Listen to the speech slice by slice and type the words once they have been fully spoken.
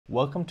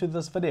Welcome to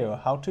this video,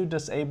 how to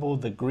disable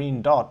the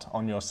green dot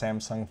on your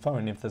Samsung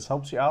phone. If this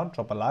helps you out,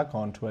 drop a like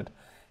onto it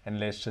and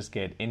let's just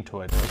get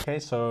into it. Okay,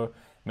 so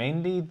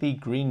mainly the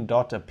green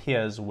dot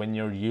appears when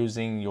you're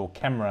using your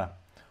camera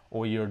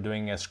or you're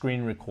doing a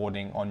screen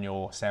recording on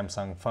your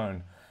Samsung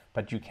phone.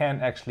 But you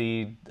can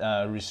actually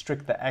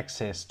restrict the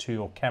access to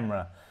your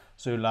camera.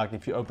 So like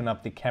if you open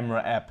up the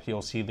camera app,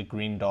 you'll see the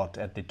green dot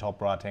at the top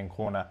right hand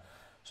corner.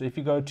 So if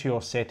you go to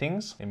your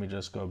settings, let me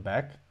just go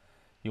back.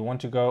 You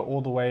want to go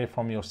all the way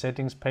from your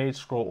settings page,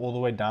 scroll all the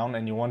way down,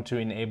 and you want to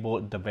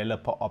enable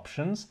developer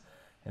options,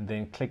 and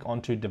then click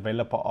onto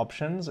developer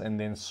options and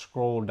then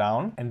scroll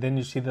down, and then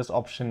you see this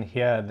option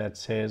here that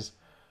says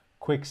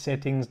quick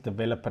settings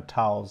developer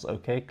tools.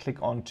 Okay,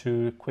 click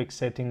onto quick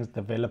settings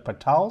developer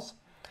tools,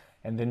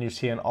 and then you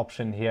see an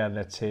option here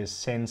that says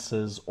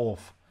sensors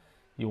off.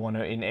 You want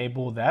to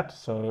enable that,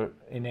 so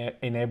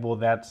enable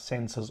that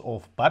sensors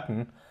off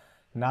button.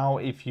 Now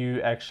if you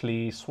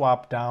actually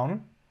swipe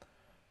down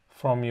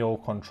from your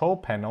control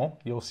panel,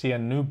 you'll see a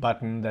new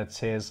button that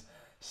says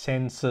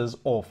sensors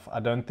off. I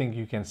don't think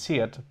you can see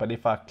it, but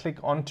if I click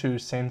onto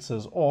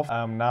sensors off,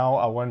 now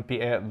I won't be,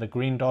 the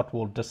green dot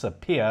will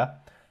disappear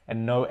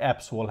and no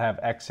apps will have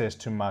access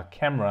to my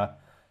camera.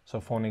 So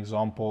for an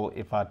example,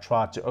 if I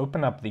try to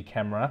open up the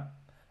camera,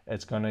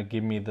 it's going to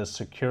give me the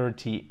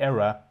security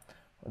error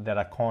that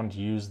I can't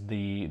use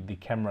the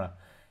camera.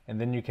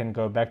 And then you can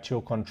go back to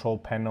your control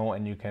panel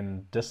and you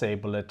can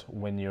disable it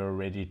when you're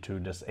ready to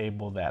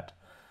disable that.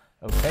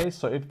 Okay,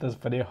 so if this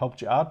video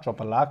helped you out, drop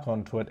a like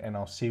onto it and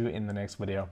I'll see you in the next video.